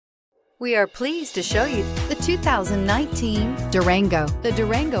We are pleased to show you the 2019 Durango. The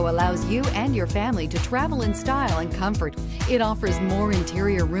Durango allows you and your family to travel in style and comfort. It offers more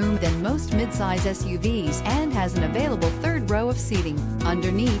interior room than most midsize SUVs and has an available third row of seating.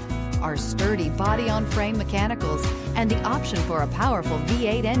 Underneath are sturdy body-on-frame mechanicals and the option for a powerful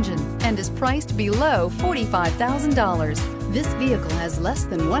V8 engine, and is priced below $45,000. This vehicle has less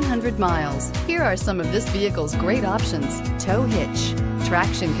than 100 miles. Here are some of this vehicle's great options: tow hitch,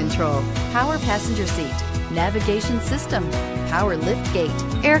 traction control, power passenger seat, navigation system, power lift gate,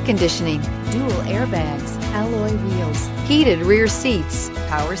 air conditioning, dual airbags, alloy wheels, heated rear seats,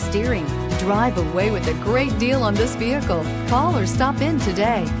 power steering. Drive away with a great deal on this vehicle. Call or stop in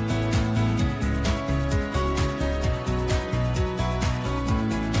today.